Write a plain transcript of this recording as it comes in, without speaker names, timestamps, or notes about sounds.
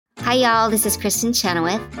Hi, y'all. This is Kristen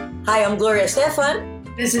Chenoweth. Hi, I'm Gloria Stefan.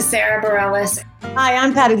 This is Sarah Bareilles. Hi,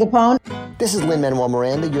 I'm Patty Lapone. This is Lin-Manuel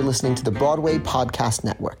Miranda. You're listening to the Broadway Podcast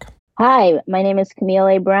Network. Hi, my name is Camille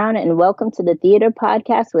A. Brown, and welcome to the Theater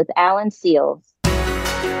Podcast with Alan Seals.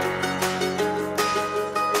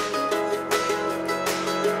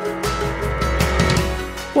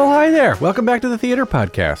 Well, hi there. Welcome back to the Theater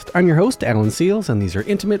Podcast. I'm your host, Alan Seals, and these are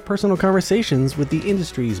intimate personal conversations with the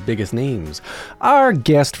industry's biggest names. Our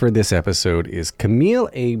guest for this episode is Camille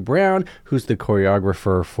A. Brown, who's the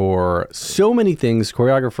choreographer for so many things,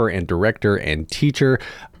 choreographer and director and teacher.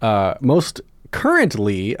 Most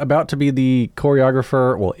currently about to be the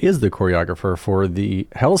choreographer, is the choreographer for the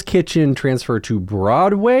Hell's Kitchen transfer to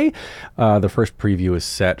Broadway. The first preview is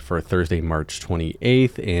set for Thursday, March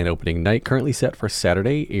 28th, and opening night currently set for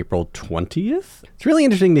Saturday, April 20th. It's really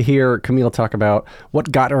interesting to hear Camille talk about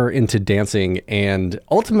what got her into dancing and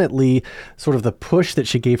ultimately sort of the push that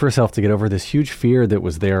she gave herself to get over this huge fear that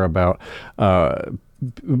was there about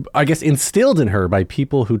I guess instilled in her by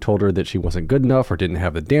people who told her that she wasn't good enough or didn't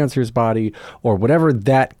have the dancer's body or whatever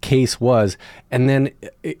that case was. And then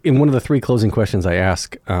in one of the three closing questions I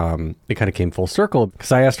asked, it kind of came full circle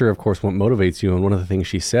because I asked her, of course, what motivates you. And one of the things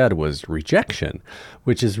she said was rejection,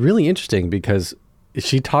 which is really interesting because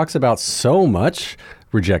she talks about so much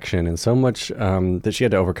rejection and so much that she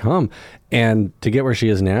had to overcome, and to get where she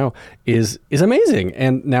is now is amazing.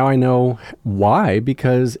 And now I know why,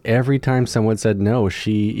 because every time someone said no,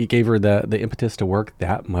 it gave her the impetus to work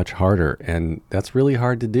that much harder, and that's really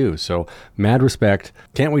hard to do. So mad respect.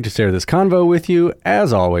 Can't wait to share this convo with you.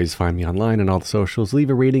 As always, find me online on all the socials, leave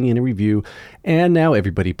a rating and a review. And now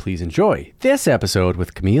everybody please enjoy this episode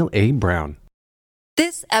with Camille A. Brown.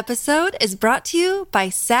 This episode is brought to you by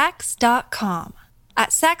Sax.com.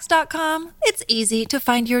 At Sax.com, it's easy to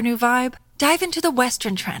find your new vibe. Dive into the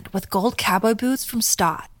Western trend with gold cowboy boots from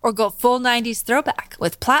Stott, or go full 90s throwback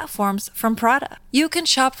with platforms from Prada. You can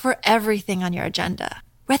shop for everything on your agenda,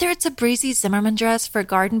 whether it's a breezy Zimmermann dress for a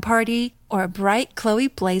garden party or a bright Chloe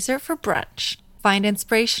blazer for brunch. Find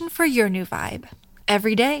inspiration for your new vibe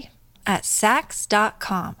every day at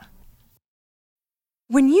Sax.com.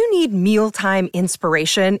 When you need mealtime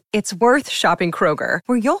inspiration, it's worth shopping Kroger,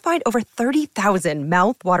 where you'll find over 30,000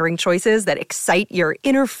 mouth-watering choices that excite your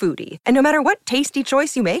inner foodie. And no matter what tasty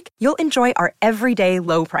choice you make, you'll enjoy our everyday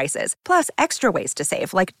low prices, plus extra ways to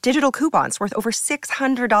save, like digital coupons worth over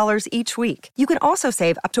 $600 each week. You can also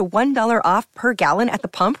save up to $1 off per gallon at the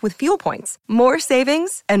pump with fuel points. More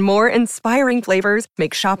savings and more inspiring flavors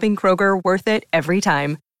make shopping Kroger worth it every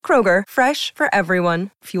time. Kroger, fresh for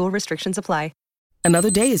everyone. Fuel restrictions apply.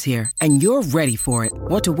 Another day is here, and you're ready for it.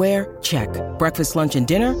 What to wear? Check. Breakfast, lunch, and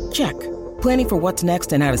dinner? Check. Planning for what's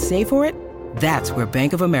next and how to save for it? That's where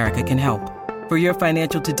Bank of America can help. For your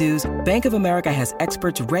financial to-dos, Bank of America has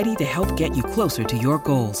experts ready to help get you closer to your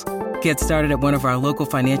goals. Get started at one of our local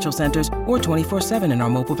financial centers or 24/7 in our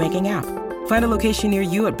mobile banking app. Find a location near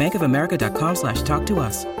you at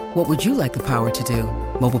bankofamerica.com/talktous. What would you like the power to do?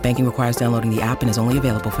 Mobile banking requires downloading the app and is only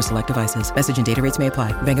available for select devices. Message and data rates may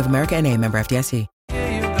apply. Bank of America N.A., member FDIC.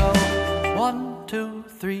 Here you go. 1, 2,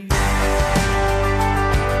 3.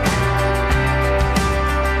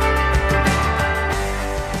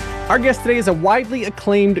 Our guest today is a widely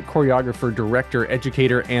acclaimed choreographer, director,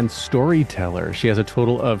 educator, and storyteller. She has a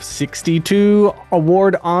total of 62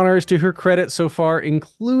 award honors to her credit so far,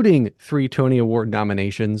 including 3 Tony Award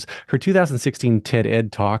nominations. Her 2016 TED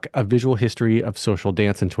Ed Talk, A Visual History of Social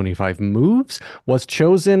Dance in 25 Moves, was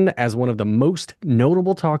chosen as one of the most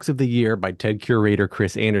notable talks of the year by TED curator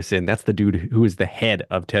Chris Anderson. That's the dude who is the head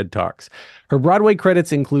of TED Talks. Her Broadway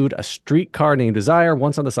credits include A Streetcar Named Desire,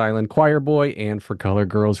 Once on This Island, Choir Boy, and For Color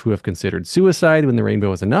Girls Who Have Considered Suicide When the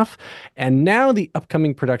Rainbow Is Enough, and now the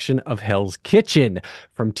upcoming production of Hell's Kitchen.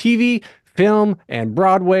 From TV, film, and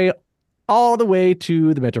Broadway, all the way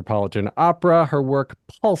to the Metropolitan Opera, her work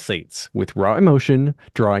pulsates with raw emotion,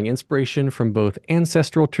 drawing inspiration from both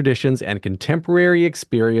ancestral traditions and contemporary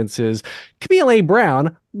experiences. Camille A.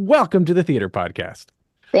 Brown, welcome to the Theater Podcast.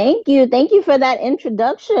 Thank you. Thank you for that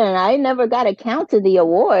introduction. I never got a count to the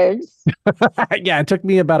awards. Yeah, it took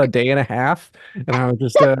me about a day and a half, and I was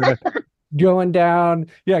just going down,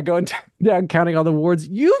 counting all the awards.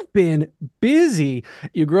 You've been busy.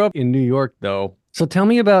 You grew up in New York, though. So tell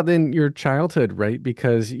me about then your childhood, right?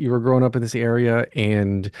 Because you were growing up in this area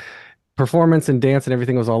and performance and dance and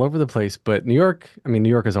everything was all over the place. But New York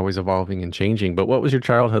is always evolving and changing. But what was your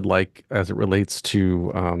childhood like as it relates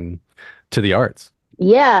to the arts?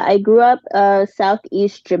 Yeah, I grew up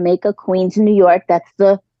Southeast Jamaica, Queens, New York. That's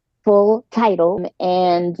the full title.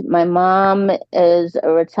 And my mom is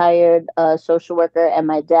a retired social worker, and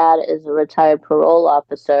my dad is a retired parole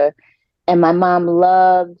officer. And my mom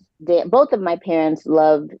loved both of my parents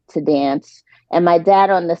loved to dance. And my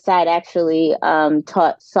dad on the side actually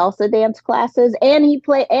taught salsa dance classes, and he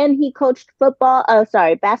coached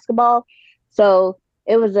basketball. So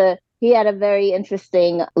he had a very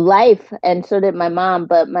interesting life, and so did my mom.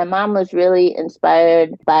 But my mom was really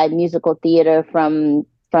inspired by musical theater from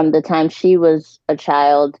the time she was a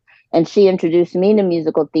child. And she introduced me to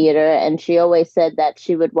musical theater, and she always said that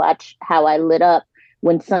she would watch how I lit up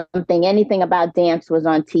when anything about dance was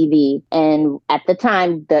on TV. And at the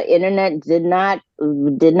time, the internet did not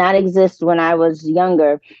exist when I was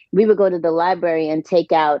younger. We would go to the library and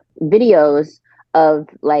take out videos of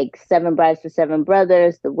like Seven Brides for Seven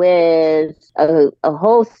Brothers, The Wiz, a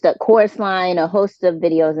chorus line, a host of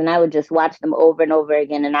videos, and I would just watch them over and over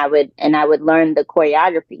again, and I would learn the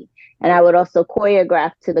choreography. And I would also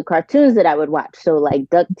choreograph to the cartoons that I would watch. So like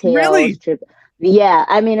DuckTales. Really? Yeah,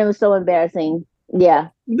 I mean, it was so embarrassing. Yeah.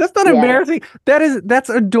 That's not embarrassing. That's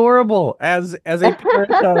adorable. As a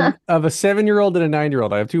parent of a 7-year-old and a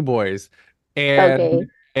 9-year-old, I have 2 boys, and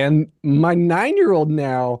my 9-year-old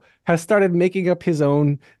now has started making up his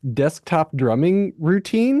own desktop drumming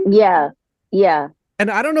routine. Yeah. And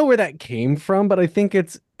I don't know where that came from, but I think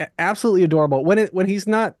it's absolutely adorable when he's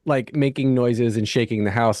not like making noises and shaking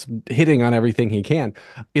the house, hitting on everything he can.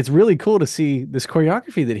 It's really cool to see this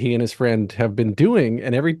choreography that he and his friend have been doing.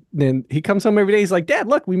 And then he comes home every day. He's like, "Dad,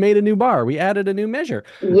 look, we made a new bar. We added a new measure."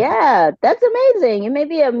 Yeah, that's amazing. You may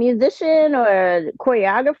be a musician or a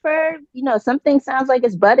choreographer. Something sounds like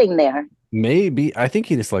it's budding there. Maybe. I think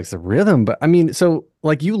he just likes the rhythm. But I mean, so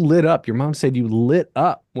like you lit up. Your mom said you lit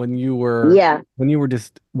up when you were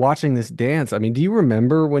just watching this dance. I mean, do you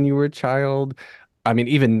remember when you were a child? I mean,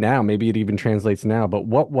 even now, maybe it even translates now, but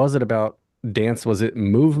what was it about dance? Was it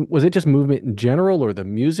just movement in general, or the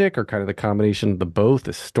music, or kind of the combination of the both,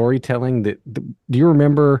 the storytelling do you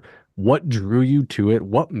remember what drew you to it?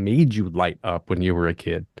 What made you light up when you were a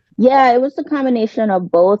kid? Yeah, it was a combination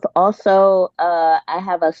of both. Also, I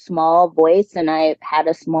have a small voice, and I had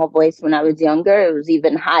a small voice when I was younger. It was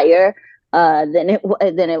even higher than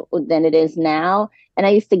it is now. And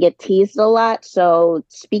I used to get teased a lot. So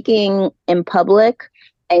speaking in public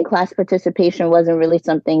and class participation wasn't really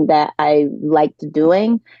something that I liked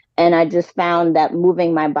doing. And I just found that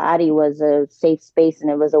moving my body was a safe space,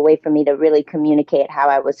 and it was a way for me to really communicate how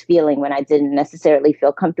I was feeling when I didn't necessarily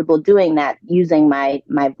feel comfortable doing that using my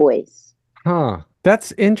voice. Huh.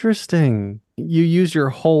 That's interesting. You use your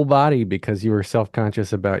whole body because you were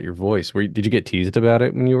self-conscious about your voice. Did you get teased about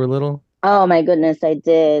it when you were little? Oh my goodness, I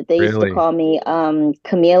did. They used to call me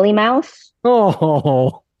Camille Mouse.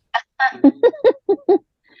 Oh.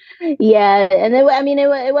 Yeah, and it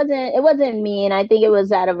wasn't mean. I think it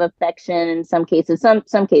was out of affection in some cases.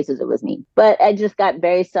 Some cases it was mean, but I just got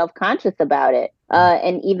very self-conscious about it.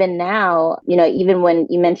 And even now, even when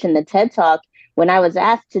you mentioned the TED Talk, when I was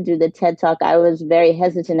asked to do the TED Talk, I was very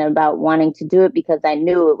hesitant about wanting to do it because I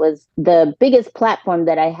knew it was the biggest platform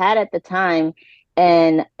that I had at the time,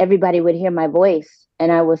 and everybody would hear my voice,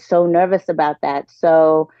 and I was so nervous about that.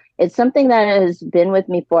 So it's something that has been with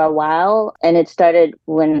me for a while, and it started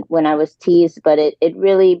when I was teased, but it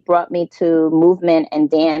really brought me to movement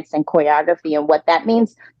and dance and choreography and what that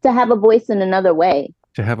means to have a voice in another way.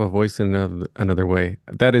 To have a voice in another way.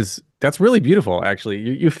 That's really beautiful, actually.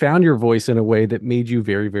 You found your voice in a way that made you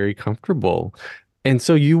very, very comfortable. And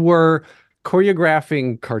so you were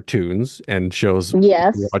choreographing cartoons and shows.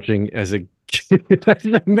 Yes. Watching as a kid. I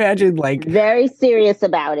can imagine very serious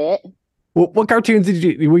about it. What cartoons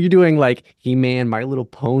were you doing? Like He-Man, My Little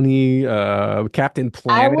Pony, Captain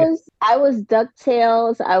Planet? I was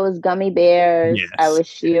DuckTales. I was Gummy Bears. Yes. I was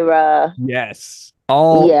She-Ra. Yes.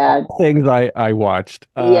 All things I watched.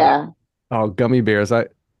 Oh, Gummy Bears.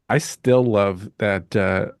 I still love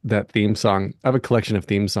that theme song. I have a collection of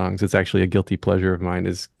theme songs. It's actually a guilty pleasure of mine,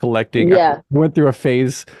 is collecting. Yeah. I went through a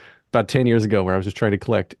phase about 10 years ago where I was just trying to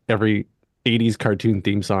collect every 80s cartoon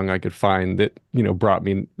theme song I could find that, brought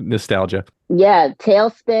me nostalgia. Yeah,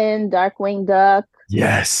 Tailspin, Darkwing Duck.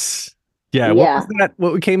 Yes. Yeah. What was that?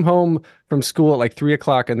 What we came home from school at like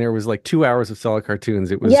 3:00 and there was like 2 hours of solid cartoons.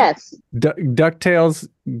 It was DuckTales,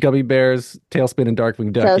 Gummy Bears, Tailspin, and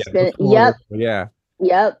Darkwing Duck. Tailspin. Yeah.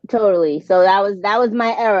 Yep, totally. So that was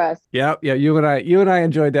my era. Yeah, you and I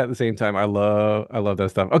enjoyed that at the same time. I love that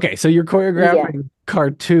stuff. Okay, so you're choreographing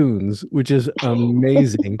cartoons, which is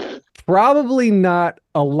amazing. Probably not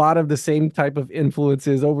a lot of the same type of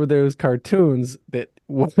influences over those cartoons that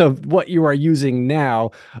of what you are using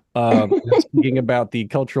now, speaking about the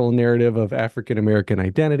cultural narrative of African American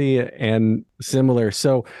identity and similar.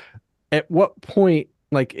 So, at what point,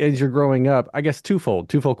 like as you're growing up, I guess twofold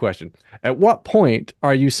question. At what point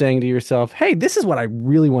are you saying to yourself, "Hey, this is what I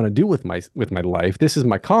really want to do with my life. This is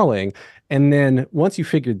my calling." And then once you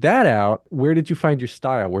figured that out, where did you find your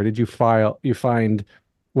style? Where did you find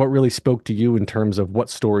what really spoke to you in terms of what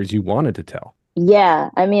stories you wanted to tell? Yeah,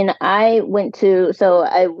 I mean, I went to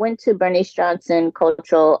Bernice Johnson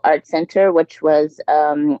Cultural Arts Center, which was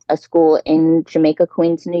a school in Jamaica,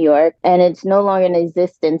 Queens, New York, and it's no longer in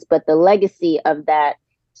existence, but the legacy of that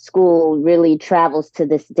school really travels to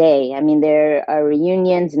this day. I mean, there are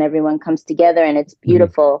reunions and everyone comes together and it's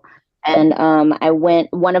beautiful. And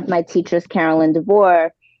one of my teachers, Carolyn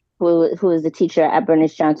DeVore, who is a teacher at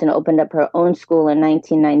Bernice Johnson, opened up her own school in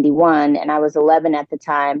 1991, and I was 11 at the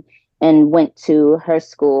time and went to her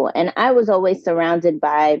school. And I was always surrounded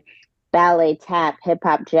by ballet, tap, hip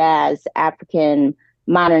hop, jazz, African,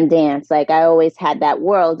 modern dance. Like I always had that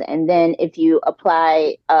world. And then if you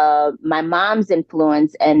apply my mom's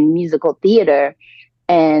influence and musical theater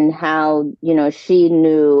and how, she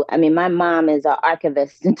knew, I mean, my mom is an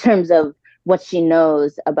archivist in terms of what she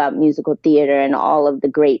knows about musical theater and all of the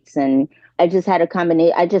greats. And I just had a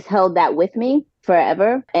combination. I just held that with me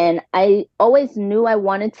forever. And I always knew I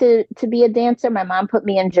wanted to be a dancer. My mom put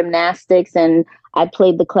me in gymnastics and I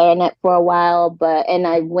played the clarinet for a while, and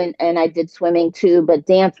I went and I did swimming too, but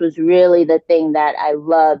dance was really the thing that I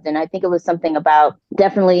loved. And I think it was something about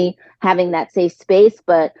definitely having that safe space.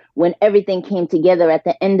 But when everything came together at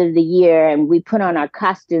the end of the year and we put on our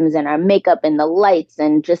costumes and our makeup and the lights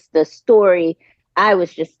and just the story, I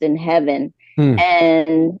was just in heaven.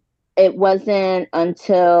 And it wasn't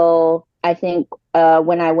until I think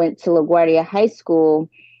when I went to LaGuardia High School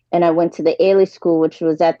and I went to the Ailey School, which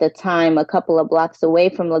was at the time a couple of blocks away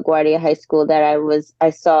from LaGuardia High School, that I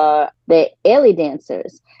saw the Ailey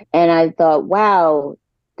dancers. And I thought, wow,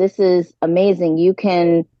 this is amazing. You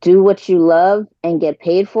can do what you love and get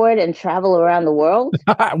paid for it and travel around the world.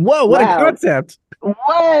 Whoa, what a concept.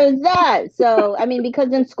 What is that? So, I mean,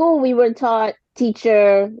 because in school we were taught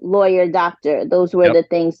teacher, lawyer, doctor. Those were the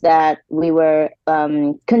things that we were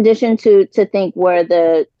conditioned to think were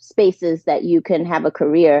the spaces that you can have a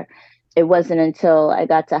career. It wasn't until I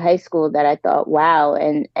got to high school that I thought, wow.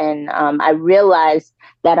 And I realized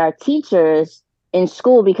that our teachers in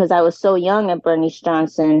school, because I was so young at Bernice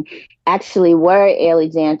Johnson, actually were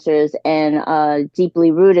Ailey dancers and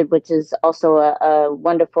Deeply Rooted, which is also a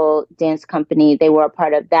wonderful dance company. They were a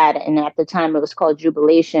part of that. And at the time it was called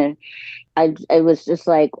Jubilation. I was just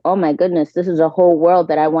like, oh my goodness, this is a whole world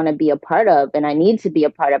that I want to be a part of and I need to be a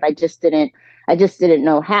part of. I just didn't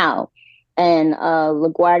know how. And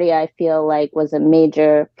LaGuardia, I feel like, was a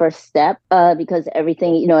major first step because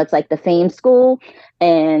everything, it's like the Fame School.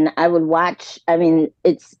 And I would watch, I mean,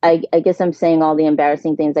 I guess I'm saying all the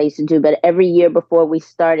embarrassing things I used to do, but every year before we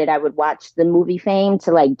started, I would watch the movie Fame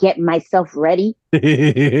to like get myself ready.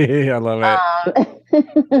 I love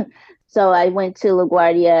it. So I went to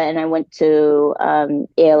LaGuardia and I went to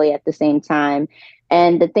Ailey at the same time.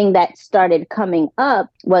 And the thing that started coming up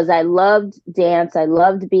was I loved dance. I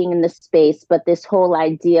loved being in the space, but this whole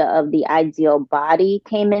idea of the ideal body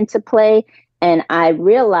came into play. And I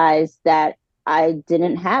realized that I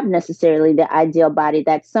didn't have necessarily the ideal body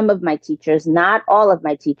that some of my teachers, not all of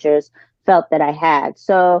my teachers, felt that I had.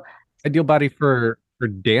 So ideal body for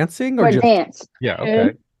dancing or for just dance. Yeah,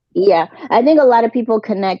 okay. Yeah, I think a lot of people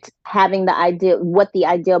connect having what the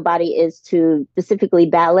ideal body is to specifically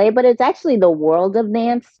ballet, but it's actually the world of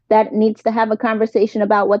dance that needs to have a conversation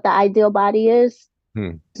about what the ideal body is.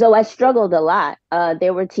 So I struggled a lot.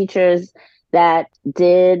 There were teachers that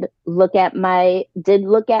did look at me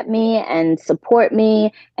and support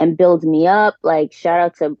me and build me up. Like shout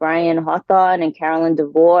out to Brian Hawthorne and Carolyn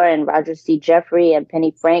DeVore and Roger C. Jeffrey and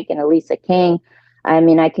Penny Frank and Elisa King. I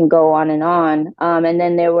mean, I can go on. And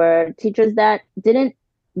then there were teachers that didn't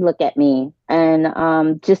look at me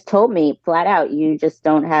and just told me flat out, you just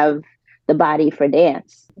don't have the body for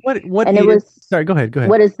dance. Sorry, go ahead.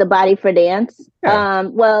 What is the body for dance? Yeah.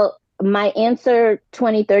 Well, my answer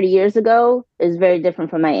 20, 30 years ago is very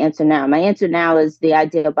different from my answer now. My answer now is the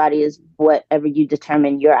ideal body is whatever you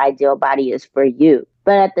determine your ideal body is for you.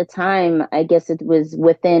 But at the time, I guess it was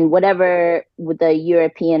within whatever the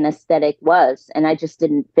European aesthetic was. And I just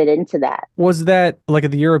didn't fit into that. Was that like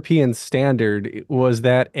the European standard? Was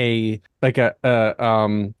that a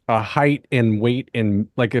height and weight and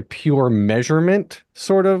like a pure measurement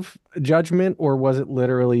sort of judgment? Or was it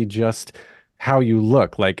literally just how you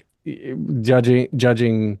look? Like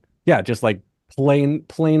judging, just like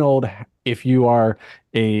plain old if you are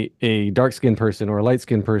a dark-skinned person or a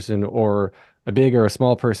light-skinned person or a big or a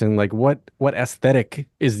small person, like what aesthetic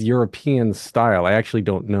is European style? I actually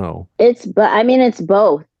don't know. It's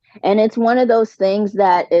both. And it's one of those things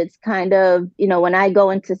that it's kind of, when I go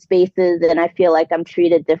into spaces and I feel like I'm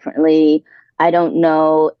treated differently, I don't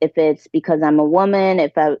know if it's because I'm a woman,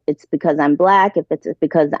 it's because I'm Black, if it's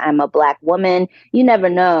because I'm a Black woman. You never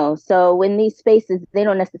know. So when these spaces, they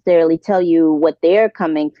don't necessarily tell you what they're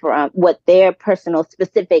coming from, what their personal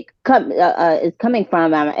specific is coming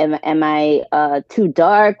from. Am I too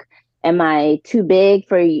dark? Am I too big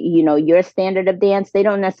for, your standard of dance? They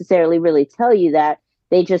don't necessarily really tell you that.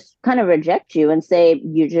 They just kind of reject you and say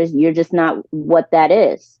you're just not what that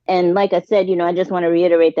is. And like I said, I just want to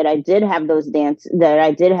reiterate that I did have those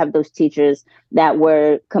teachers that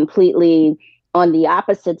were completely on the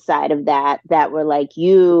opposite side of that were like,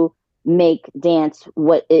 you make dance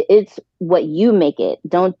it's what you make it.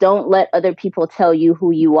 Don't let other people tell you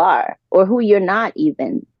who you are or who you're not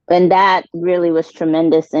even. And that really was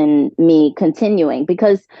tremendous in me continuing,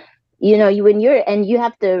 because you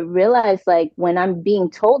have to realize, like, when I'm being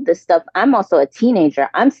told this stuff, I'm also a teenager.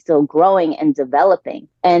 I'm still growing and developing.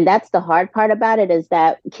 And that's the hard part about it, is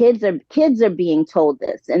that kids are being told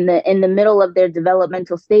this in the middle of their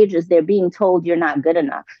developmental stages. They're being told you're not good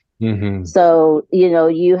enough. Mm-hmm. So,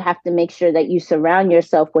 you have to make sure that you surround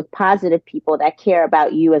yourself with positive people that care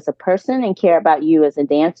about you as a person and care about you as a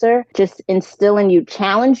dancer. Just instill in you,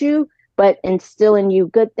 challenge you, but instill in you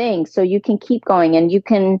good things so you can keep going, and you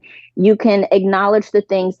can acknowledge the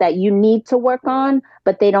things that you need to work on,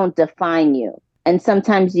 but they don't define you. And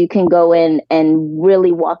sometimes you can go in and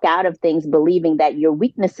really walk out of things believing that your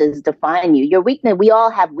weaknesses define you. We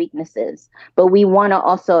all have weaknesses, but we want to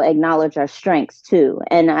also acknowledge our strengths too.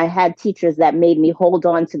 And I had teachers that made me hold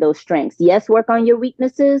on to those strengths. Yes, work on your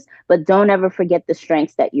weaknesses, but don't ever forget the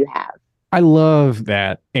strengths that you have. I love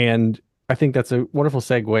that. And I think that's a wonderful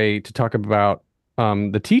segue to talk about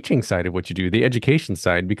the teaching side of what you do, the education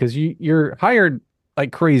side, because you're hired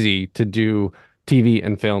like crazy to do TV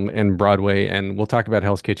and film and Broadway. And we'll talk about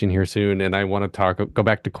Hell's Kitchen here soon. And I want to go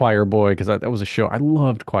back to Choir Boy, because that was a show. I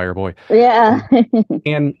loved Choir Boy. Yeah.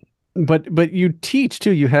 But you teach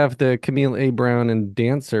too. You have the Camille A. Brown and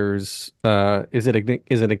Dancers. Is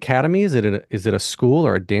it academy? Is it a school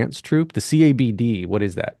or a dance troupe? The CABD. What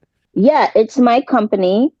is that? Yeah, it's my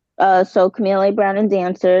company. So Camille A. Brown and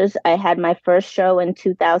Dancers. I had my first show in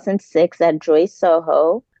 2006 at Joyce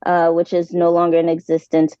Soho, which is no longer in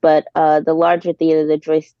existence, but the larger theater, the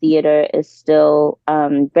Joyce Theater, is still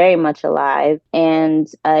very much alive. And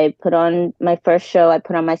I put on my first show. I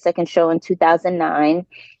put on my second show in 2009.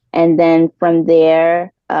 And then from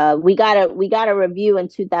there, we got a review in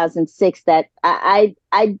 2006 that I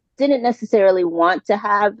didn't necessarily want to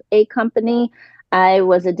have a company. I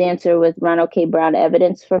was a dancer with Ronald K. Brown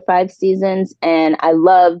Evidence for 5 seasons, and I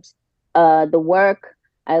loved the work.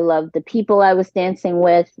 I loved the people I was dancing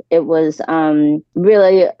with. It was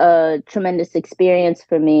really a tremendous experience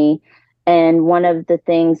for me. And one of the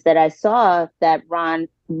things that I saw that Ron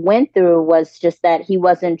went through was just that he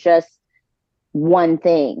wasn't just one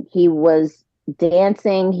thing. He was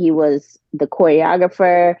dancing. He was the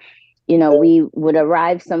choreographer. We would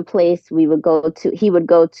arrive someplace. We would go to the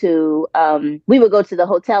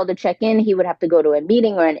hotel to check in. He would have to go to a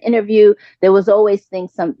meeting or an interview. There was always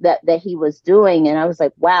things that he was doing. And I was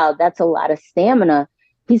like, wow, that's a lot of stamina.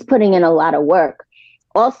 He's putting in a lot of work.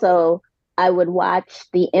 Also, I would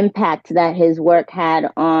watch the impact that his work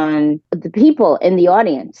had on the people in the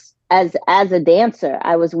audience. As a dancer,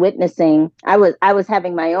 I was witnessing, I was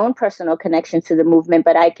having my own personal connection to the movement,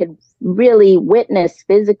 but I could really witness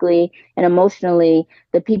physically and emotionally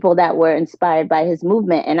the people that were inspired by his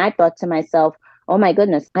movement. And I thought to myself, oh my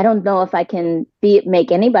goodness, I don't know if I can make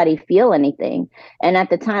anybody feel anything. And at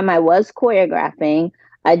the time I was choreographing,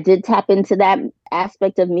 I did tap into that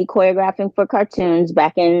aspect of me choreographing for cartoons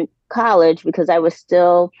back in college, because I was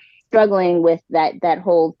still struggling with that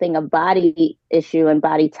whole thing of body issue and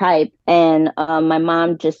body type. And my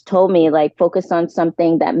mom just told me, like, focus on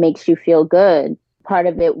something that makes you feel good. Part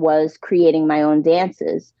of it was creating my own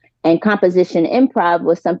dances. And composition improv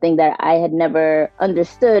was something that I had never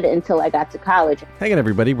understood until I got to college. Hang on,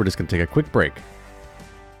 everybody. We're just going to take a quick break.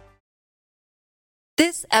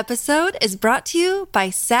 This episode is brought to you by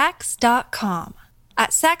Sax.com.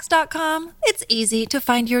 At Sax.com, it's easy to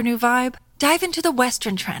find your new vibe. Dive into the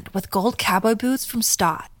Western trend with gold cowboy boots from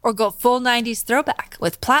Stott, or go full 90s throwback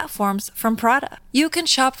with platforms from Prada. You can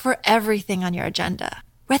shop for everything on your agenda,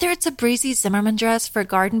 whether it's a breezy Zimmermann dress for a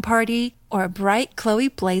garden party or a bright Chloe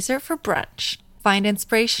blazer for brunch. Find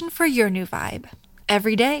inspiration for your new vibe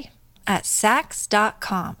every day at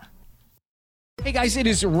Sax.com. Hey guys, it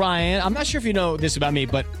is Ryan. I'm not sure if you know this about me,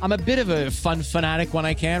 but I'm a bit of a fun fanatic when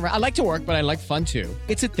I can. I like to work, but I like fun too.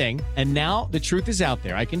 It's a thing. And now the truth is out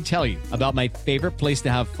there. I can tell you about my favorite place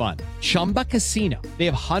to have fun. Chumba Casino. They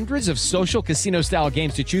have hundreds of social casino style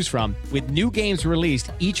games to choose from with new games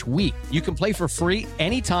released each week. You can play for free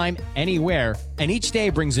anytime, anywhere. And each day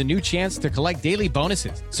brings a new chance to collect daily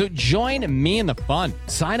bonuses. So join me in the fun.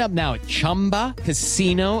 Sign up now at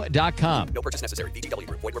ChumbaCasino.com. No purchase necessary. VGW.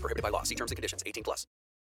 Void were prohibited by law. See terms and conditions. 18+.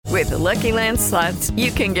 With the Lucky Land Slots, you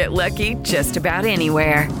can get lucky just about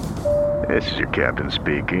anywhere. This is your captain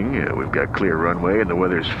speaking. We've got clear runway and the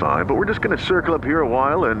weather's fine, but we're just going to circle up here a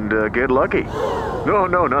while and get lucky.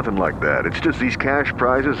 No, nothing like that. It's just these cash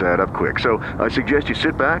prizes add up quick. So I suggest you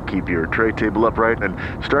sit back, keep your tray table upright, and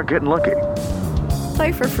start getting lucky.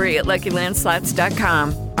 Play for free at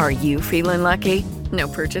LuckyLandSlots.com. Are you feeling lucky? No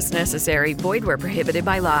purchase necessary. Void where prohibited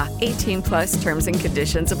by law. 18+ terms and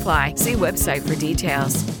conditions apply. See website for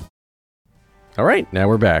details. All right, now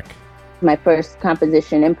we're back. My first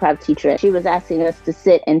composition improv teacher, she was asking us to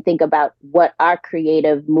sit and think about what our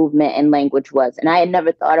creative movement and language was. And I had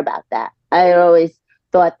never thought about that. I had always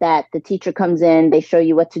thought that the teacher comes in, they show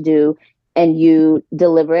you what to do, and you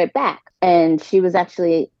deliver it back. And she was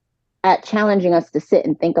actually challenging us to sit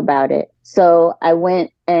and think about it. So I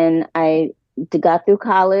went and I got through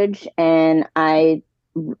college, and I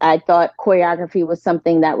thought choreography was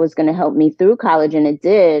something that was going to help me through college, and it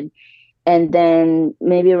did. And then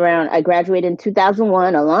I graduated in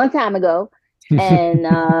 2001, a long time ago. And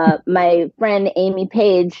my friend Amy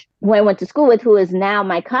Page, who I went to school with, who is now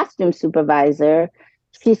my costume supervisor,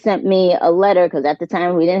 she sent me a letter, because at the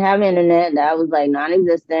time we didn't have internet. That was like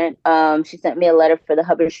non-existent. She sent me a letter for the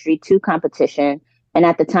Hubbard Street 2 competition. And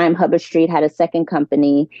at the time, Hubbard Street had a second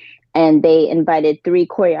company, and they invited 3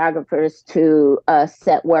 choreographers to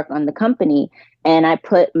set work on the company. And I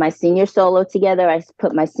put my senior solo together. I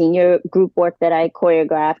put my senior group work that I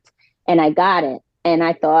choreographed, and I got it. And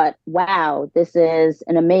I thought, wow, this is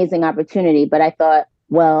an amazing opportunity. But I thought,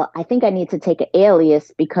 well, I think I need to take an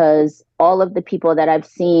alias, because all of the people that I've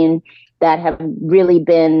seen that have really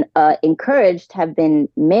been encouraged have been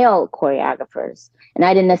male choreographers. And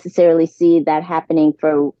I didn't necessarily see that happening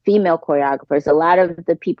for female choreographers. A lot of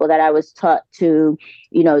the people that I was taught to,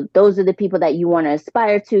 those are the people that you want to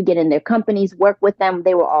aspire to, get in their companies, work with them.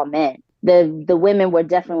 They were all men. The women were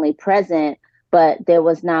definitely present, but there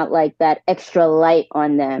was not like that extra light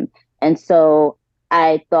on them. And so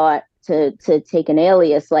I thought to take an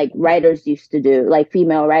alias like writers used to do, like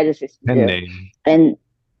female writers used to Pen do. name.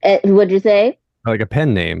 And what'd you say? Like a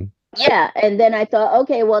pen name. Yeah. And then I thought,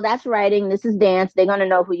 okay, well, that's writing. This is dance. They're going to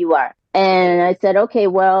know who you are. And I said, okay,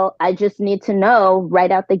 well, I just need to know right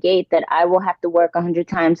out the gate that I will have to work 100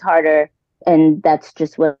 times harder. And that's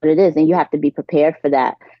just what it is. And you have to be prepared for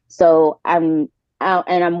that. So I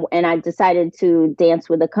decided to dance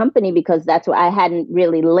with a company, because that's what I hadn't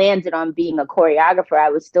really landed on being a choreographer. I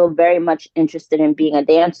was still very much interested in being a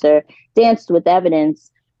dancer, danced with evidence.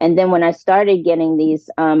 And then when I started getting these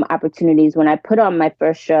opportunities, when I put on my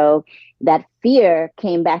first show, that fear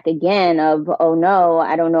came back again of, oh no,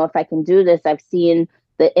 I don't know if I can do this. I've seen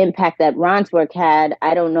the impact that Ron's work had.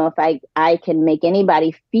 I don't know if I can make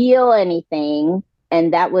anybody feel anything.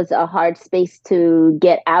 And that was a hard space to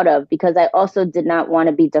get out of, because I also did not want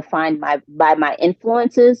to be defined by my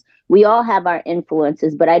influences. We all have our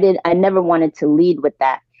influences, but I never wanted to lead with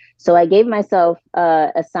that. So I gave myself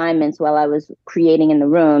assignments while I was creating in the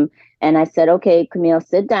room. And I said, okay, Camille,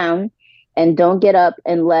 sit down and don't get up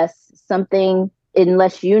unless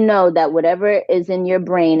you know that whatever is in your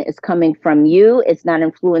brain is coming from you. It's not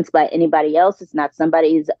influenced by anybody else. It's not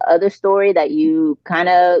somebody's other story that you kind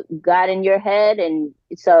of got in your head. And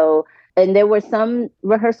there were some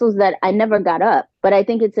rehearsals that I never got up, but I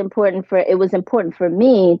think it was important for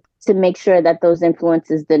me to make sure that those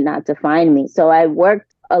influences did not define me. So I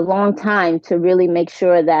worked a long time to really make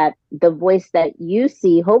sure that the voice that you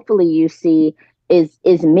see, hopefully you see, is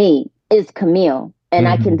me, is Camille. And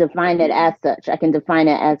I can define it as such. I can define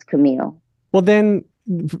it as Camille. Well, then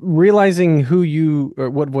realizing who you or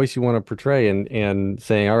what voice you want to portray and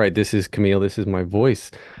saying, all right, this is Camille, this is my voice.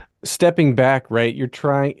 Stepping back, right?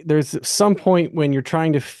 There's some point when you're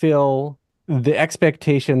trying to fill the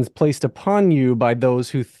expectations placed upon you by those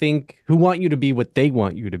who want you to be what they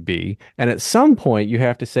want you to be. And at some point you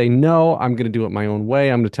have to say, no, I'm going to do it my own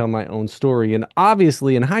way. I'm going to tell my own story. And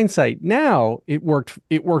obviously in hindsight, now it worked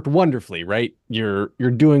wonderfully, right? You're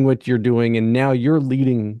doing what you're doing, and now you're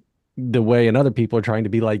leading the way, and other people are trying to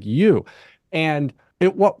be like you. And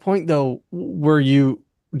at what point though,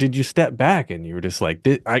 did you step back and you were just like,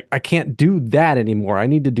 I can't do that anymore. I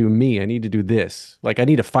need to do me. I need to do this. Like, I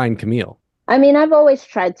need to find Camille. I mean, I've always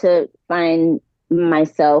tried to find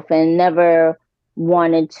myself and never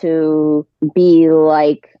wanted to be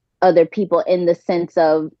like other people in the sense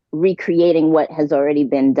of recreating what has already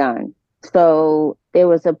been done. So there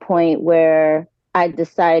was a point where I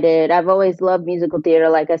decided I've always loved musical theater,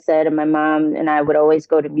 like I said, and my mom and I would always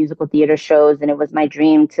go to musical theater shows, and it was my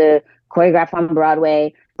dream to choreograph on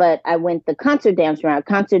Broadway. But I went the concert dance route.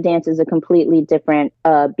 Concert dance is a completely different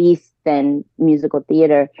beast than musical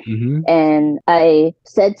theater. Mm-hmm. And I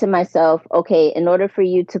said to myself, okay, in order for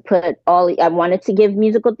you to put I wanted to give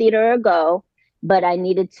musical theater a go, but I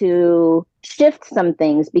needed to shift some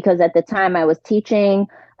things because at the time I was teaching,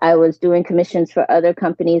 I was doing commissions for other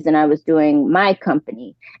companies, and I was doing my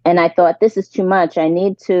company. And I thought, this is too much. I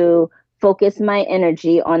need to focus my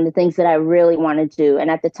energy on the things that I really want to do. And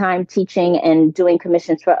at the time, teaching and doing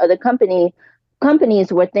commissions for other companies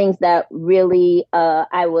were things that really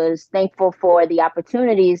I was thankful for the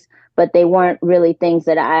opportunities, but they weren't really things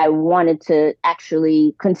that I wanted to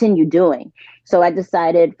actually continue doing. So I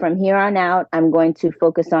decided from here on out, I'm going to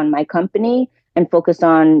focus on my company and focus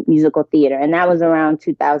on musical theater. And that was around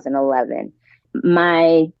 2011.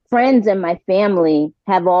 My friends and my family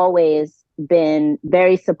have always been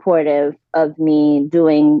very supportive of me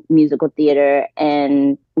doing musical theater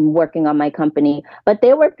and working on my company. But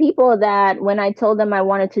there were people that when I told them I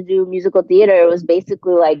wanted to do musical theater, it was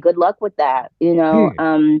basically like, good luck with that. You know,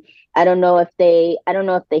 I don't know if they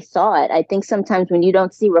saw it. I think sometimes when you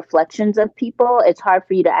don't see reflections of people, it's hard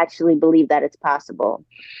for you to actually believe that it's possible.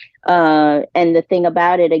 And the thing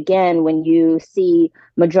about it, again, when you see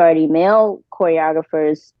majority male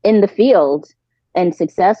choreographers in the field and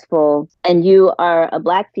successful, and you are a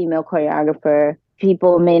Black female choreographer,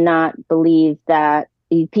 people may not believe that.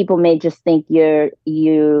 People may just think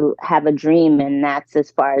you have a dream and that's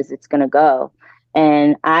as far as it's going to go.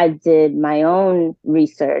 And I did my own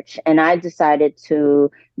research, and I decided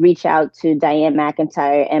to reach out to Diane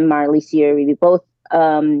McIntyre and Marlise Uri, both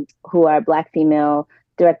who are Black female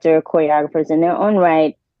director choreographers in their own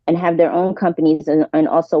right and have their own companies and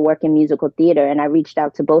also work in musical theater. And I reached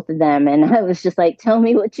out to both of them, and I was just like, tell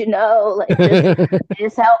me what you know, like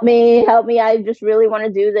just help me. I just really want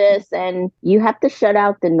to do this. And you have to shut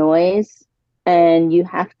out the noise, and you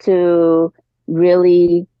have to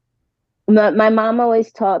really, my mom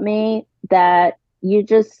always taught me that you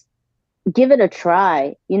just give it a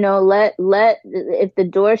try, you know, let, if the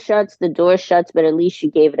door shuts, but at least you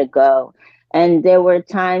gave it a go. And there were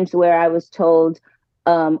times where I was told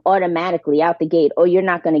automatically out the gate, oh, you're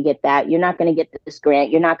not going to get that. You're not going to get this grant.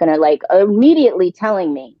 You're not going to, like, immediately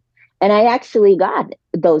telling me. And I actually got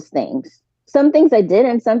those things. Some things I did,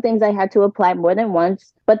 and some things I had to apply more than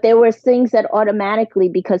once. But there were things that automatically,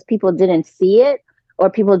 because people didn't see it or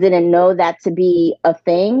people didn't know that to be a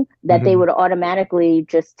thing, that they would automatically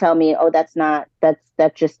just tell me, oh,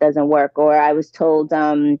 that just doesn't work. Or I was told,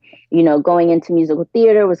 you know, going into musical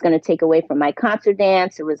theater was going to take away from my concert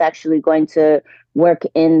dance. It was actually going to work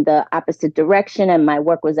in the opposite direction, and my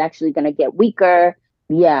work was actually going to get weaker.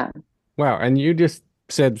 Yeah. Wow. And you just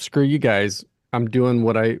said, screw you guys. I'm doing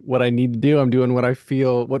what I need to do. I'm doing what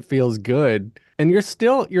feels good. And you're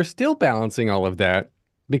still balancing all of that.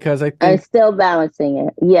 Because I think I'm still balancing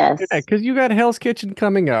it. Yes. Yeah, because you got Hell's Kitchen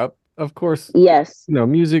coming up, of course. Yes. You know,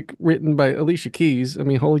 music written by Alicia Keys. I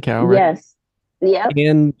mean, holy cow, right? Yes. Yeah.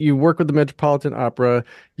 And you work with the Metropolitan Opera.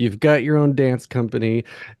 You've got your own dance company,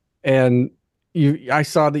 and I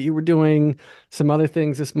saw that you were doing some other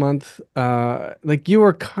things this month. Like, you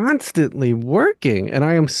were constantly working, and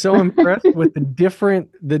I am so impressed with the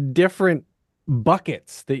different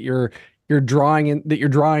buckets that you're drawing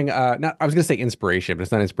not, I was gonna say inspiration, but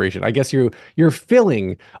it's not inspiration. I guess you're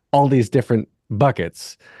filling all these different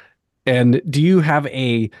buckets. And do you have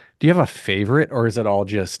a favorite, or is it all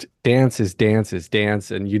just dance is dance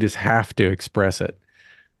and you just have to express it?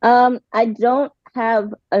 I don't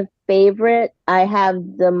have a favorite.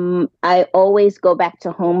 I always go back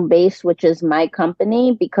to home base, which is my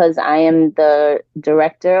company, because I am the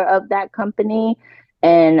director of that company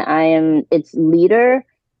and I am its leader.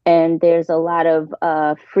 And there's a lot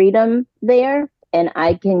of freedom there, and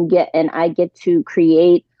I get to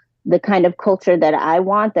create the kind of culture that I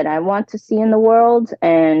want to see in the world,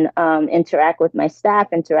 and interact with my staff,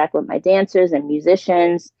 interact with my dancers and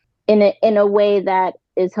musicians in a way that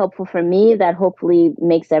is helpful for me, that hopefully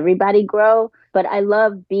makes everybody grow. But I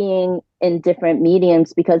love being in different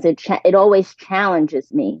mediums because it always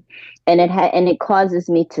challenges me, and it causes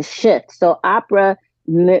me to shift. So opera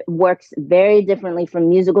works very differently from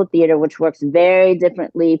musical theater, which works very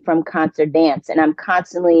differently from concert dance. And I'm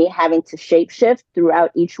constantly having to shapeshift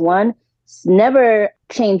throughout each one never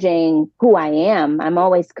changing who I am. I'm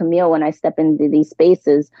always Camille when I step into these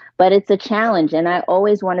spaces, but it's a challenge, and I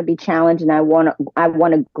always want to be challenged, and I want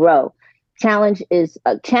to grow. Challenge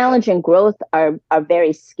and growth are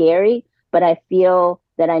very scary, but I feel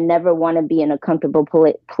that I never want to be in a comfortable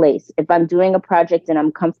place. If I'm doing a project and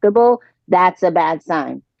I'm comfortable, that's a bad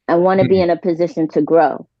sign. I want to be in a position to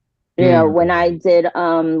grow. You know, when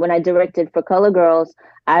I directed For Color Girls,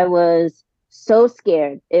 I was so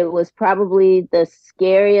scared. It was probably the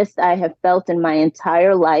scariest I have felt in my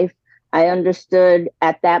entire life. I understood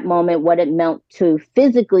at that moment what it meant to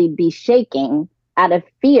physically be shaking out of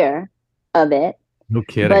fear of it. No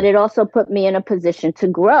kidding. But it also put me in a position to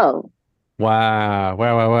grow.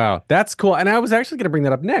 Wow. That's cool. And I was actually going to bring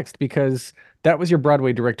that up next because that was your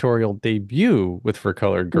Broadway directorial debut with For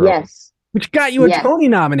Color Girls. Yes. Which got you a Tony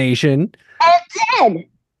nomination. It did.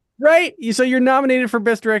 Right. So you're nominated for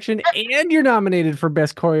Best Direction and you're nominated for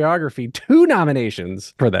Best Choreography. 2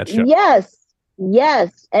 nominations for that show. Yes.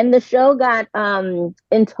 And the show got,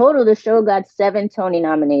 in total, the show got 7 Tony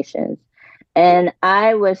nominations. And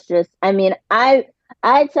I was just,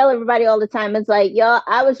 I tell everybody all the time, it's like, y'all,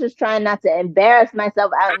 I was just trying not to embarrass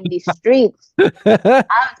myself out in these streets. I was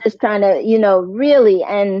just trying to, really.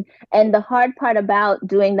 And the hard part about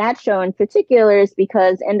doing that show in particular is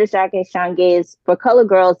because Ndashake Shange's For Color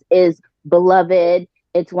Girls is beloved.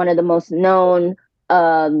 It's one of the most known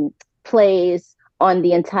plays on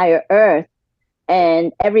the entire earth.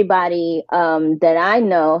 And everybody that I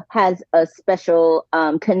know has a special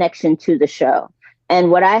connection to the show. And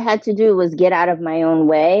what I had to do was get out of my own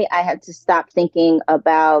way. I had to stop thinking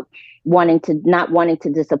about not wanting to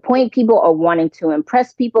disappoint people or wanting to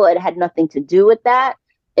impress people. It had nothing to do with that.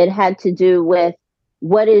 It had to do with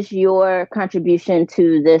what is your contribution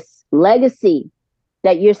to this legacy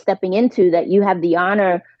that you're stepping into, that you have the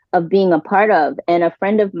honor of being a part of. And a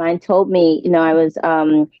friend of mine told me, I was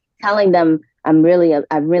telling them, I'm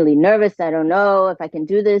really nervous. I don't know if I can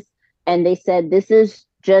do this. And they said, this is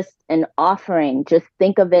just an offering. Just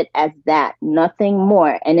think of it as that, nothing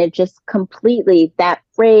more. And it just completely, that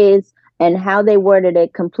phrase and how they worded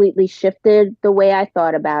it completely shifted the way I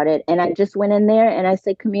thought about it. And I just went in there and I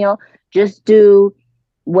said, Camille, just do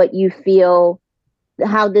what you feel,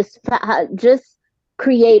 just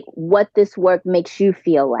create what this work makes you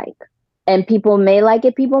feel like. And people may like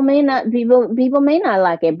it, people may not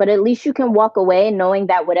like it, but at least you can walk away knowing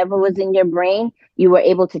that whatever was in your brain, you were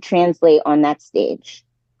able to translate on that stage.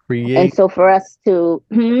 And so for us to,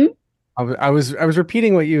 I was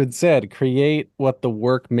repeating what you had said. Create what the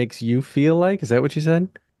work makes you feel like. Is that what you said?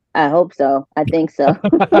 I hope so. I think so.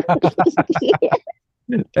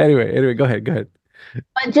 Anyway, go ahead. But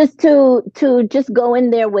just to just go in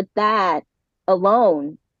there with that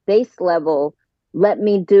alone, base level, let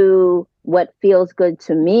me do what feels good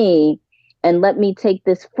to me, and let me take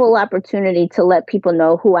this full opportunity to let people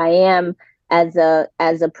know who I am as a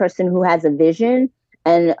person who has a vision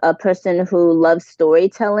and a person who loves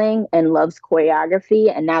storytelling and loves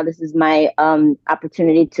choreography. And now this is my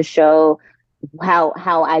opportunity to show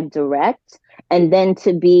how I direct, and then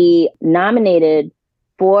to be nominated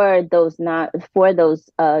for those Tonys.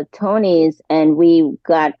 And we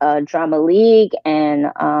got Drama League and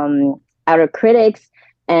Outer Critics.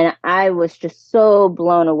 And I was just so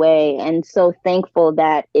blown away and so thankful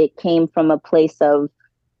that it came from a place of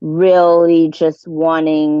really just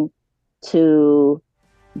wanting to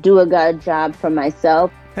do a good job for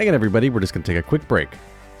myself. Hang on, everybody. We're just going to take a quick break.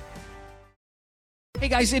 Hey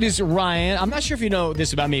guys, it is Ryan. I'm not sure if you know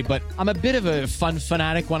this about me, but I'm a bit of a fun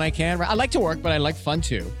fanatic when I can. I like to work, but I like fun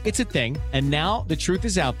too. It's a thing. And now the truth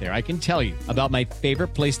is out there. I can tell you about my favorite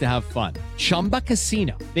place to have fun. Chumba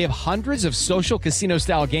Casino. They have hundreds of social casino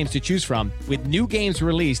style games to choose from with new games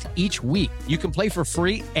released each week. You can play for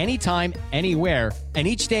free anytime, anywhere. And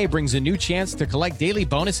each day brings a new chance to collect daily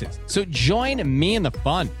bonuses. So join me in the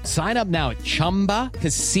fun. Sign up now at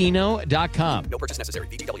ChumbaCasino.com. No purchase necessary.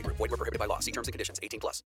 VGW Group. Void where prohibited by law. See terms and conditions.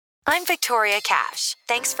 18+. I'm Victoria Cash.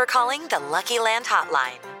 Thanks for calling the Lucky Land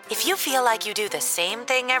Hotline. If you feel like you do the same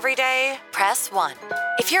thing every day, press 1.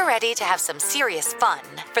 If you're ready to have some serious fun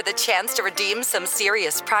for the chance to redeem some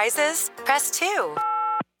serious prizes, press 2.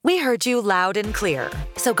 We heard you loud and clear.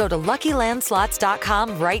 So go to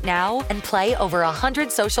LuckyLandSlots.com right now and play over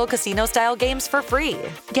 100 social casino-style games for free.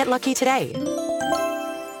 Get lucky today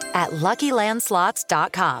at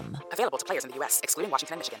LuckyLandSlots.com. Available to players in the U.S., excluding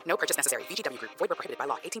Washington and Michigan. No purchase necessary. VGW Group. Void where prohibited by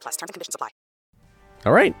law. 18+. Terms and conditions apply.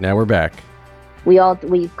 All right, now we're back. We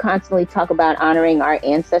constantly talk about honoring our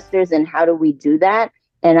ancestors, and how do we do that?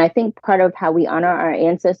 And I think part of how we honor our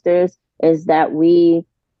ancestors is that we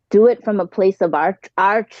do it from a place of our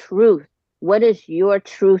truth. What is your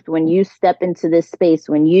truth when you step into this space?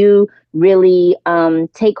 When you really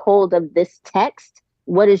take hold of this text,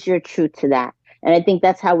 what is your truth to that? And I think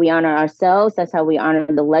that's how we honor ourselves. That's how we honor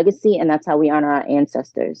the legacy. And that's how we honor our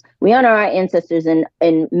ancestors. We honor our ancestors in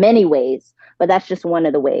many ways, but that's just one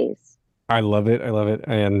of the ways. I love it. I love it.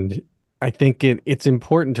 And I think it's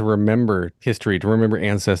important to remember history, to remember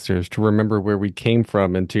ancestors, to remember where we came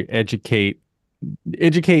from, and to educate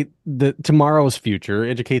the tomorrow's future,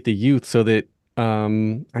 educate the youth, so that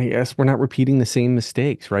I guess we're not repeating the same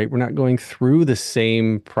mistakes, right? We're not going through the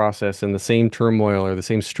same process and the same turmoil or the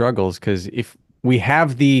same struggles, because if we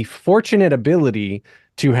have the fortunate ability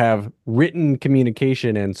to have written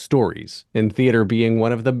communication and stories, and theater being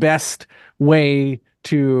one of the best way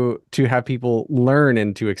to have people learn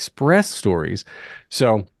and to express stories.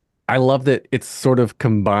 So I love that it's sort of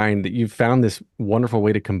combined, that you've found this wonderful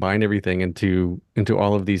way to combine everything into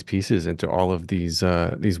all of these pieces, into all of these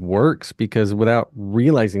works, because without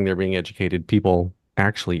realizing they're being educated, people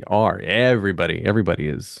actually are. Everybody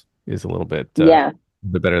is a little bit a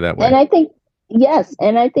bit better that way. And I think yes,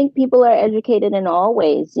 and I think people are educated in all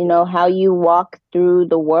ways. You know, how you walk through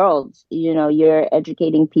the world, you know, you're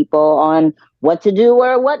educating people on what to do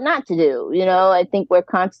or what not to do. You know, I think we're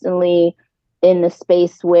constantly in the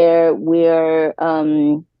space where we're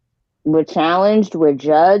challenged, we're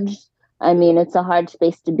judged. I mean, it's a hard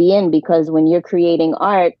space to be in, because when you're creating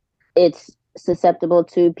art, it's susceptible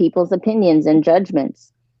to people's opinions and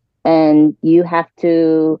judgments. And you have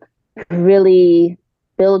to really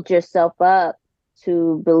build yourself up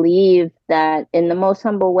to believe that, in the most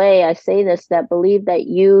humble way, I say this, that believe that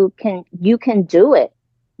you can do it.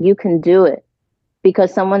 You can do it,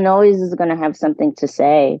 because someone always is going to have something to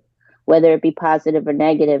say, whether it be positive or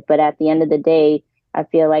negative. But at the end of the day, I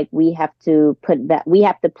feel like we have to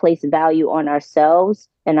place value on ourselves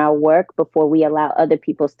and our work before we allow other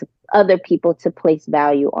people to place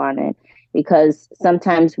value on it. Because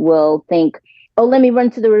sometimes we'll think, oh, let me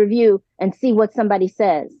run to the review and see what somebody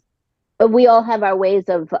says. But we all have our ways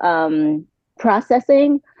of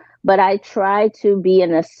processing. But I try to be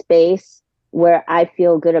in a space where I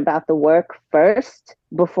feel good about the work first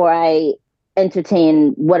before I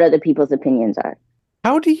entertain what other people's opinions are.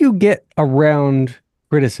 How do you get around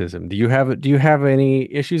criticism? Do you have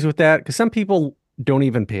any issues with that? Because some people don't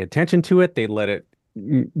even pay attention to it. They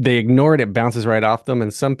ignore it. It bounces right off them.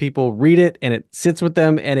 And some people read it and it sits with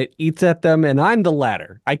them and it eats at them. And I'm the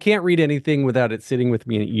latter. I can't read anything without it sitting with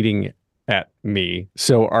me and eating at me.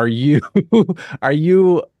 So are you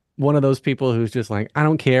one of those people who's just like, I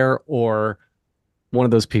don't care, or one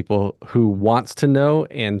of those people who wants to know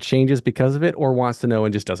and changes because of it, or wants to know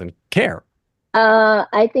and just doesn't care?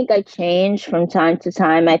 I think I change from time to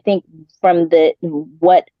time. I think from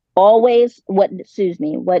what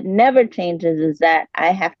never changes is that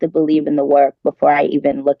I have to believe in the work before I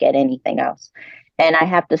even look at anything else. And I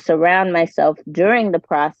have to surround myself during the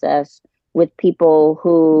process with people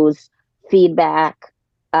whose feedback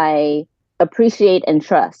I appreciate and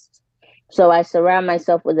trust. So I surround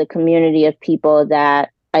myself with a community of people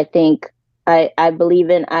that I think I believe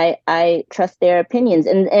in. I trust their opinions,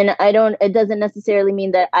 and it doesn't necessarily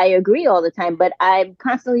mean that I agree all the time, but I'm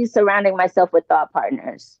constantly surrounding myself with thought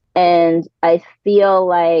partners. And I feel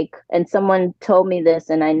like, and someone told me this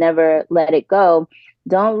and I never let it go,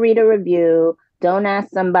 don't read a review. Don't ask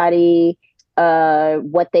somebody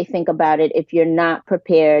what they think about it if you're not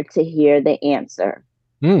prepared to hear the answer.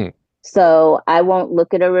 So I won't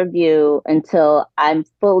look at a review until I'm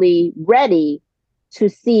fully ready to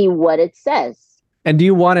see what it says. And do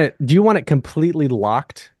you want it completely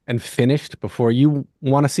locked and finished before you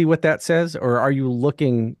want to see what that says? Or are you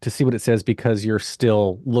looking to see what it says because you're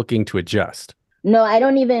still looking to adjust? No, I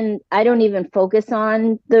don't even focus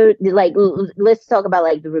on let's talk about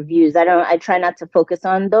like the reviews. I try not to focus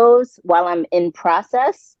on those while I'm in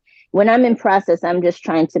process. When I'm in process, I'm just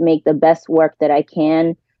trying to make the best work that I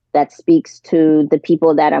can that speaks to the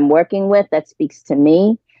people that I'm working with, that speaks to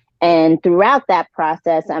me. And throughout that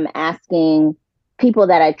process, I'm asking people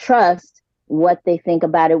that I trust what they think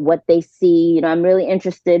about it, what they see. You know, I'm really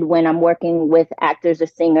interested when I'm working with actors or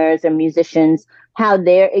singers or musicians, how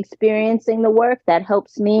they're experiencing the work. That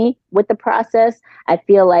helps me with the process. I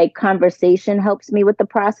feel like conversation helps me with the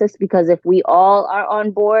process, because if we all are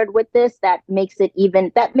on board with this, that makes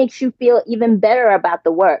you feel even better about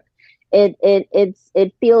the work.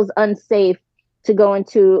 It feels unsafe to go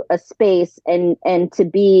into a space and to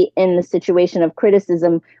be in the situation of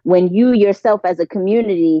criticism when you yourself as a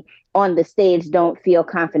community on the stage don't feel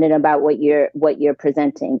confident about what you're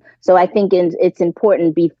presenting. So I think it's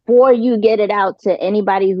important before you get it out to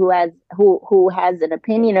anybody who has an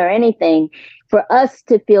opinion or anything, for us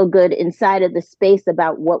to feel good inside of the space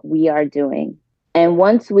about what we are doing. And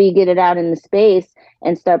once we get it out in the space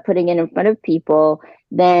and start putting it in front of people,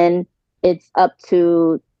 then it's up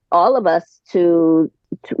to all of us to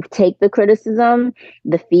take the criticism,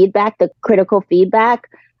 the feedback, the critical feedback,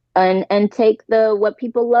 and take the what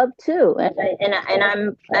people love too.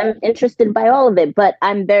 And I'm interested by all of it, but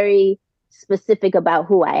I'm very specific about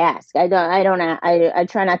who I ask. I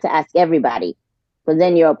try not to ask everybody, but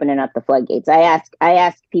then you're opening up the floodgates. I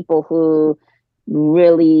ask people who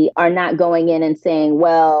really are not going in and saying,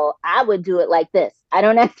 well, I would do it like this. I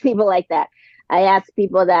don't ask people like that. I ask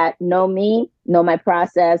people that know me, know my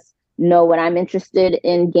process, know what I'm interested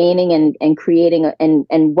in gaining and creating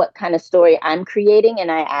and what kind of story I'm creating.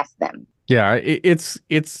 And I ask them. Yeah, it's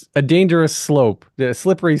a dangerous slope, a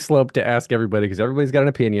slippery slope to ask everybody, because everybody's got an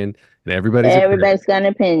opinion and everybody's got an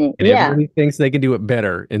opinion. And yeah. Everybody thinks they can do it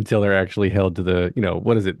better until they're actually held to the,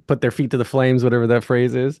 what is it? Put their feet to the flames, whatever that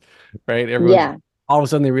phrase is, right? All of a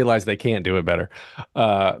sudden they realize they can't do it better.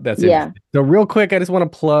 That's interesting. So real quick, I just want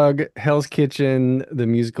to plug Hell's Kitchen, the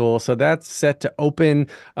musical. So that's set to open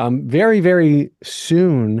very, very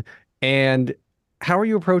soon. And how are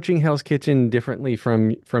you approaching Hell's Kitchen differently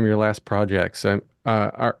from your last projects?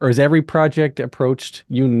 Or is every project approached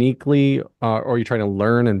uniquely, or are you trying to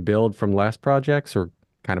learn and build from last projects, or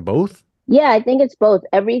kind of both? Yeah, I think it's both.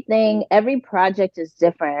 Every project is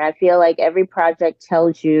different. I feel like every project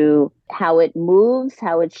tells you how it moves,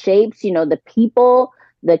 how it shapes. The people,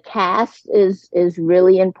 the cast is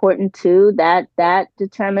really important too. That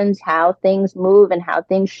determines how things move and how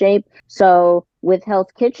things shape. So with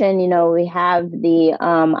Hell's Kitchen, we have the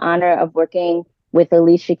honor of working with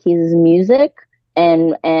Alicia Keys' music.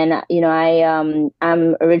 And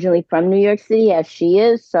I'm originally from New York City, as she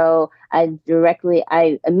is. So I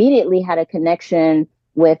immediately had a connection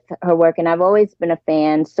with her work, and I've always been a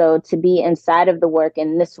fan. So to be inside of the work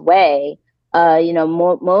in this way,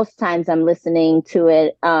 most times I'm listening to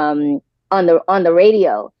it on the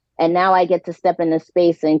radio, and now I get to step in the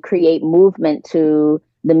space and create movement to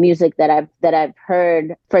the music that I've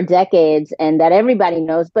heard for decades and that everybody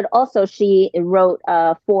knows. But also she wrote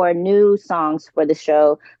 4 new songs for the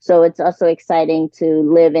show. So it's also exciting to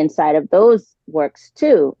live inside of those works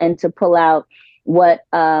too, and to pull out what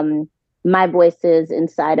my voice is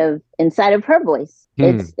inside of her voice.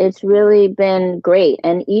 It's really been great.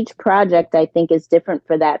 And each project I think is different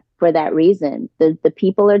for that reason. The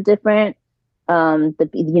people are different.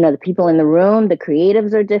 The people in the room, the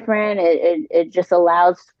creatives are different. It just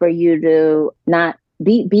allows for you to not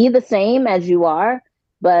be the same as you are,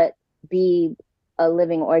 but be a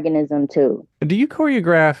living organism too. Do you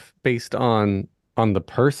choreograph based on the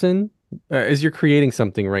person? As you're creating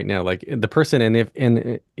something right now, like the person, and if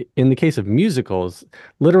in the case of musicals,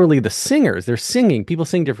 literally the singers, they're singing. People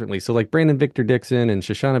sing differently. So like Brandon Victor Dixon and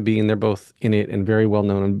Shoshana Bean, they're both in it and very well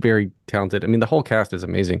known and very talented. I mean, the whole cast is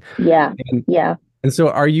amazing. Yeah. And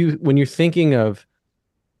so when you're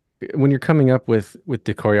coming up with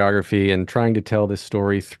the choreography and trying to tell this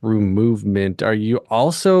story through movement, are you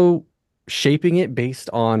also shaping it based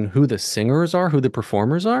on who the singers are, who the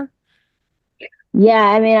performers are? Yeah,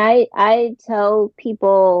 I mean, I tell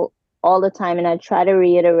people all the time, and I try to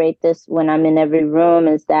reiterate this when I'm in every room,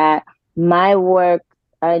 is that my work,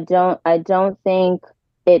 I don't think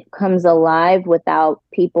it comes alive without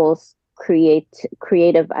people's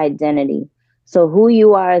creative identity. So who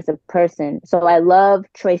you are as a person. So I love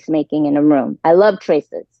choice making in a room. I love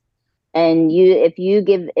choices. And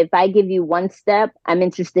if I give you one step, I'm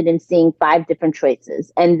interested in seeing 5 different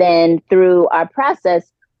choices. And then through our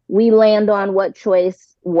process, we land on what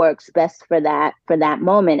choice works best for that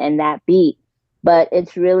moment and that beat. But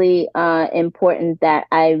it's really important that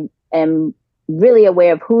I am really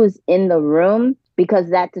aware of who's in the room, because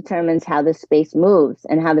that determines how the space moves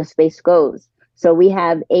and how the space goes. So we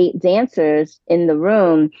have 8 dancers in the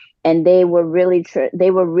room, and they were really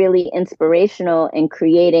inspirational in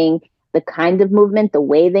creating the kind of movement, the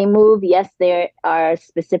way they move. Yes, there are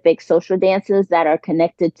specific social dances that are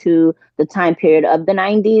connected to the time period of the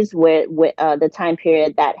 90s, where the time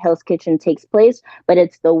period that Hell's Kitchen takes place. But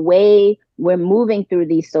it's the way we're moving through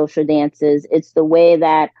these social dances. It's the way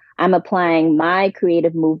that I'm applying my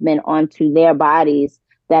creative movement onto their bodies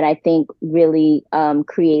that I think really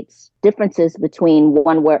creates differences between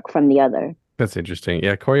one work from the other. That's interesting.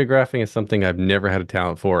 Yeah, choreographing is something I've never had a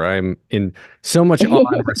talent for. I'm in so much awe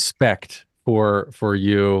and respect for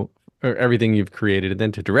you, or everything you've created, and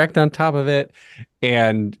then to direct on top of it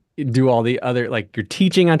and do all the other, like you're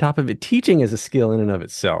teaching on top of it. Teaching is a skill in and of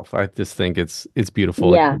itself. I just think it's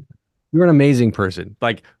beautiful. Yeah. You're an amazing person,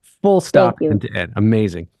 like full stop end to end.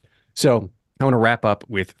 Amazing. So I want to wrap up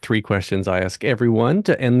with 3 questions I ask everyone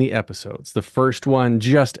to end the episodes. The first one,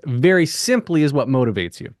 just very simply, is what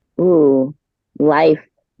motivates you? Ooh, life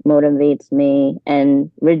motivates me,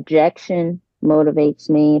 and rejection motivates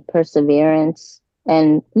me, perseverance,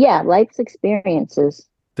 and life's experiences.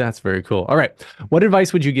 That's very cool. All right. What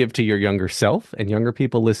advice would you give to your younger self and younger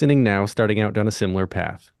people listening now, starting out down a similar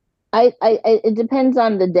path? It depends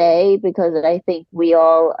on the day, because I think we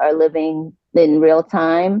all are living in real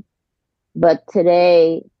time. But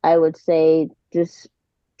today, I would say just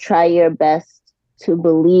try your best to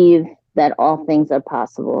believe that all things are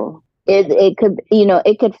possible. It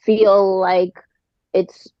could feel like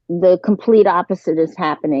it's the complete opposite is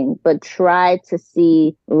happening, but try to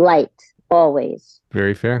see light always.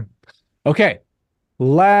 Very fair. Okay.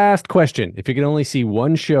 Last question. If you could only see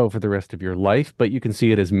one show for the rest of your life, but you can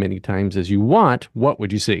see it as many times as you want, what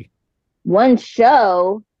would you see? One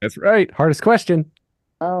show? That's right. Hardest question.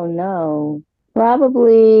 Oh, no.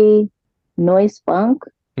 Probably Noise Funk.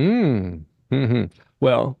 Mm-hmm.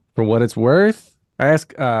 Well, for what it's worth, I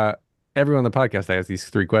ask everyone on the podcast, I ask these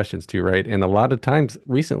 3 questions to, right? And a lot of times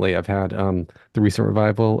recently, I've had the recent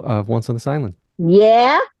revival of Once on This Island.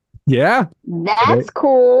 Yeah? Yeah. That's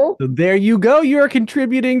cool. So there you go. You are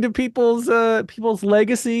contributing to people's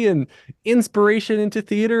legacy and inspiration into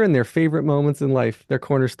theater and their favorite moments in life, their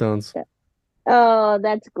cornerstones. Oh,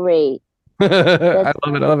 that's great. I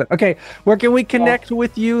love it. Okay, where can we connect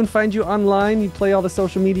with you and find you online? You play all the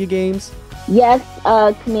social media games? Yes,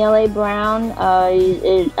 Camille A. Brown.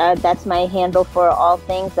 That's my handle for all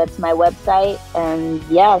things. That's my website. And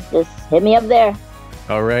just hit me up there.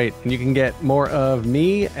 All right. And you can get more of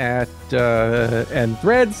me at and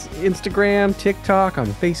Threads, Instagram, TikTok, on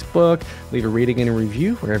Facebook. Leave a rating and a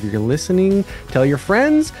review wherever you're listening. Tell your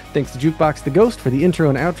friends. Thanks to Jukebox the Ghost for the intro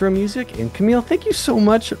and outro music. And Camille, thank you so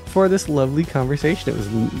much for this lovely conversation. It was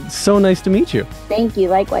so nice to meet you. Thank you.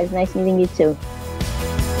 Likewise. Nice meeting you too.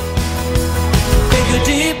 Take a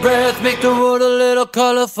deep breath, make the world a little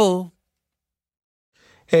colorful.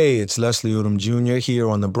 Hey, it's Leslie Odom Jr. here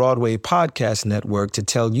on the Broadway Podcast Network to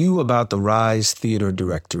tell you about the Rise Theater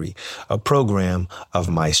Directory, a program of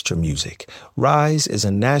Maestro Music. Rise is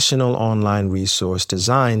a national online resource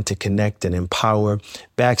designed to connect and empower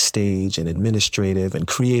backstage and administrative and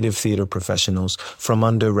creative theater professionals from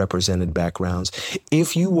underrepresented backgrounds.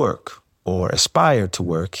 If you work or aspire to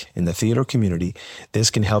work in the theater community,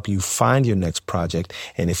 this can help you find your next project.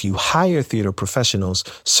 And if you hire theater professionals,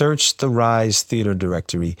 search the Rise Theater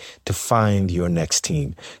Directory to find your next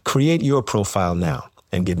team. Create your profile now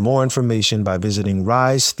and get more information by visiting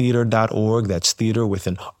risetheater.org. That's theater with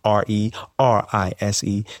an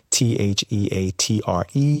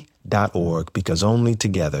risetheatre.org, because only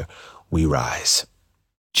together we rise.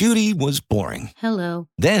 Judy was boring. Hello.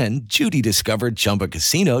 Then Judy discovered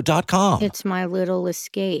ChumbaCasino.com. It's my little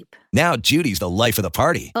escape. Now Judy's the life of the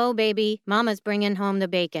party. Oh, baby, mama's bringing home the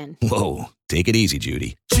bacon. Whoa, take it easy,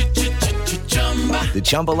 Judy. The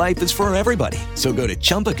Chumba life is for everybody. So go to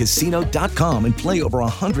ChumbaCasino.com and play over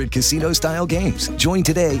 100 casino-style games. Join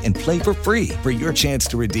today and play for free for your chance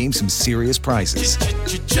to redeem some serious prizes.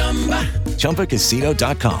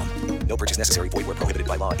 ChumbaCasino.com. No purchase necessary. Void where prohibited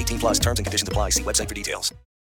by law. 18+ terms and conditions apply. See website for details.